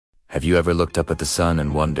Have you ever looked up at the sun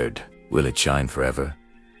and wondered, will it shine forever?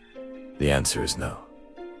 The answer is no.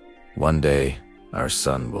 One day, our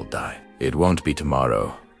sun will die. It won't be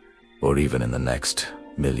tomorrow, or even in the next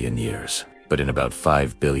million years. But in about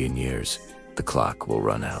 5 billion years, the clock will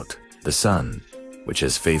run out. The sun, which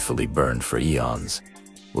has faithfully burned for eons,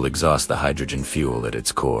 will exhaust the hydrogen fuel at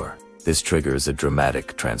its core. This triggers a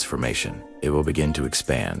dramatic transformation. It will begin to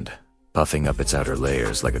expand, puffing up its outer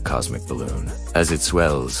layers like a cosmic balloon. As it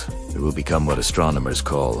swells, it will become what astronomers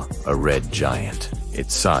call a red giant.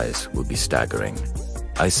 Its size will be staggering,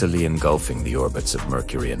 icily engulfing the orbits of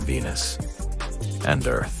Mercury and Venus and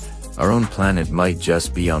Earth. Our own planet might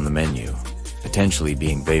just be on the menu, potentially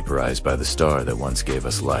being vaporized by the star that once gave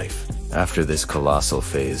us life. After this colossal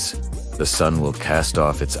phase, the sun will cast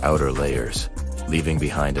off its outer layers, leaving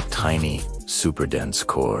behind a tiny, super-dense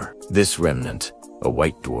core. This remnant, a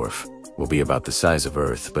white dwarf, will be about the size of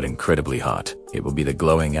Earth but incredibly hot. It will be the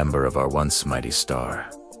glowing ember of our once mighty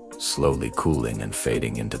star, slowly cooling and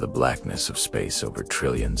fading into the blackness of space over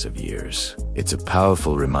trillions of years. It's a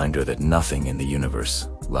powerful reminder that nothing in the universe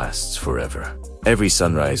lasts forever. Every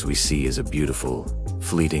sunrise we see is a beautiful,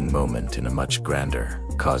 fleeting moment in a much grander,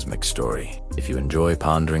 cosmic story. If you enjoy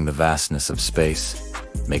pondering the vastness of space,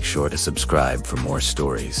 make sure to subscribe for more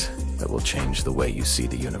stories that will change the way you see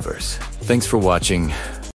the universe. Thanks for watching.